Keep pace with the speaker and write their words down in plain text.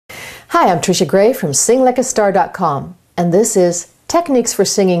Hi, I'm Tricia Gray from SingLikeAStar.com, and this is Techniques for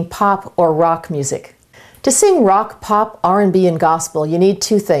Singing Pop or Rock Music. To sing rock, pop, R&B, and gospel, you need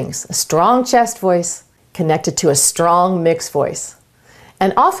two things: a strong chest voice connected to a strong mixed voice.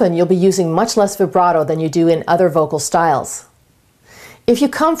 And often you'll be using much less vibrato than you do in other vocal styles. If you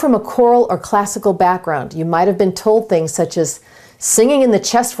come from a choral or classical background, you might have been told things such as, singing in the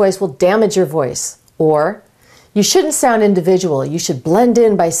chest voice will damage your voice, or you shouldn't sound individual, you should blend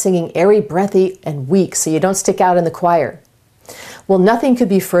in by singing airy, breathy, and weak so you don't stick out in the choir. Well, nothing could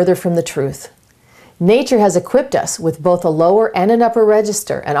be further from the truth. Nature has equipped us with both a lower and an upper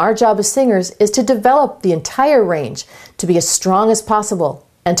register, and our job as singers is to develop the entire range to be as strong as possible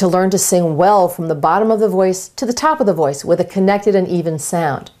and to learn to sing well from the bottom of the voice to the top of the voice with a connected and even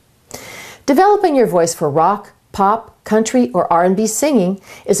sound. Developing your voice for rock, pop, country, or R&B singing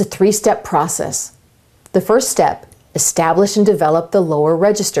is a three-step process. The first step, establish and develop the lower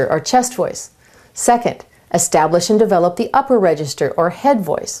register or chest voice. Second, establish and develop the upper register or head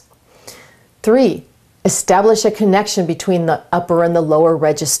voice. 3, establish a connection between the upper and the lower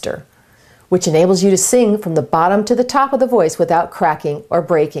register, which enables you to sing from the bottom to the top of the voice without cracking or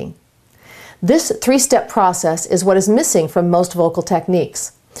breaking. This three-step process is what is missing from most vocal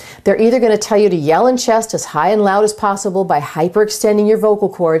techniques. They're either going to tell you to yell in chest as high and loud as possible by hyperextending your vocal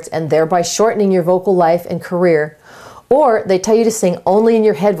cords and thereby shortening your vocal life and career, or they tell you to sing only in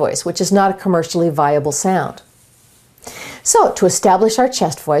your head voice, which is not a commercially viable sound. So, to establish our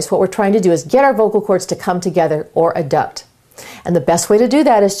chest voice, what we're trying to do is get our vocal cords to come together or adduct. And the best way to do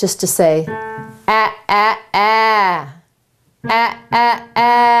that is just to say, ah, ah, ah, ah, ah,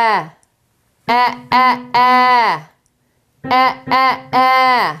 ah, ah, ah, ah. Ah, ah,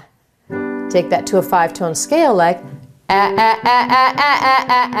 ah. Take that to a 5-tone scale like ah, ah, ah, ah, ah,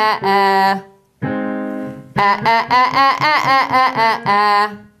 ah, ah, ah. Ah, ah, ah, ah, ah, ah, ah,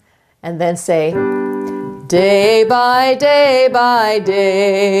 ah. And then say, day by day by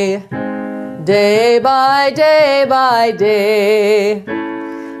day, day by day by day,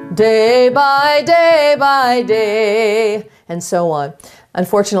 day by day by day, and so on.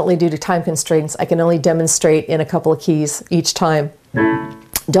 Unfortunately, due to time constraints, I can only demonstrate in a couple of keys each time.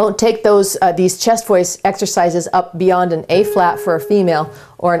 Don't take these chest voice exercises up beyond an A flat for a female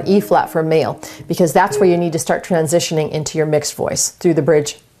or an E flat for a male, because that's where you need to start transitioning into your mixed voice through the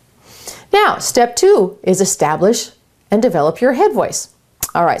bridge. Now, step 2 is establish and develop your head voice.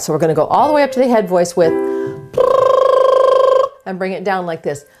 All right, so we're going to go all the way up to the head voice with and bring it down like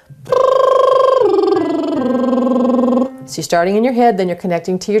this. So you're starting in your head, then you're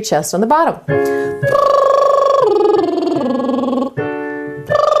connecting to your chest on the bottom.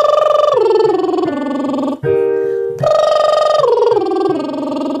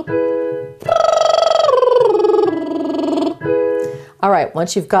 All right,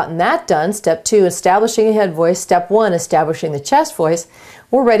 once you've gotten that done, step 2, establishing a head voice. Step 1, establishing the chest voice.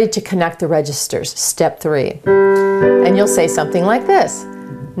 We're ready to connect the registers. Step 3. And you'll say something like this.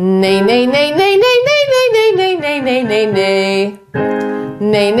 Nay, nay, nay, nay, nay, nay, nay, nay, nay, nay, nay, nay.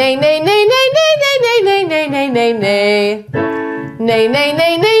 Nay, nay, nay, nay, nay, nay, nay, nay, nay, nay, nay, nay. Nay, nay,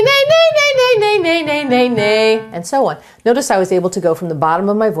 nay, nay, nay, nay, nay, nay, nay, nay, nay, nay, and so on. Notice I was able to go from the bottom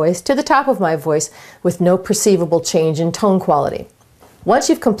of my voice to the top of my voice with no perceivable change in tone quality. Once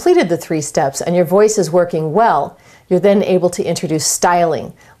you've completed the 3 steps and your voice is working well, you're then able to introduce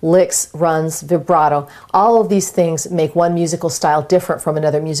styling, licks, runs, vibrato. All of these things make one musical style different from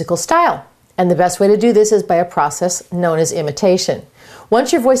another musical style. And the best way to do this is by a process known as imitation.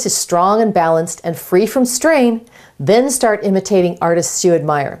 Once your voice is strong and balanced and free from strain, then start imitating artists you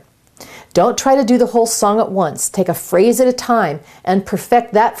admire. Don't try to do the whole song at once. Take a phrase at a time and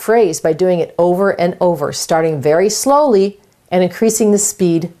perfect that phrase by doing it over and over, starting very slowly and increasing the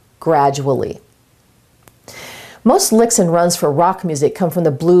speed gradually. Most licks and runs for rock music come from the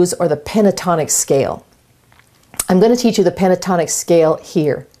blues or the pentatonic scale. I'm going to teach you the pentatonic scale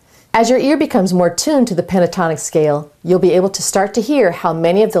here. As your ear becomes more tuned to the pentatonic scale, you'll be able to start to hear how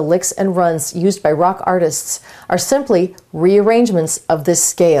many of the licks and runs used by rock artists are simply rearrangements of this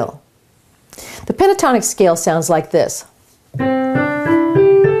scale. The pentatonic scale sounds like this.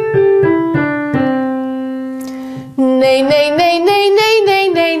 Nay, nay, nay, nay, nay, nay,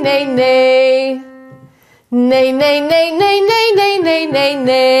 nay, nay, nay. Nay, nay, nay, nay, nay, nay, nay, nay,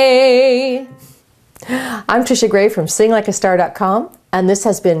 nay. I'm Tricia Gray from SingLikeAStar.com, and this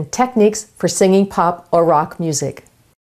has been Techniques for Singing Pop or Rock Music.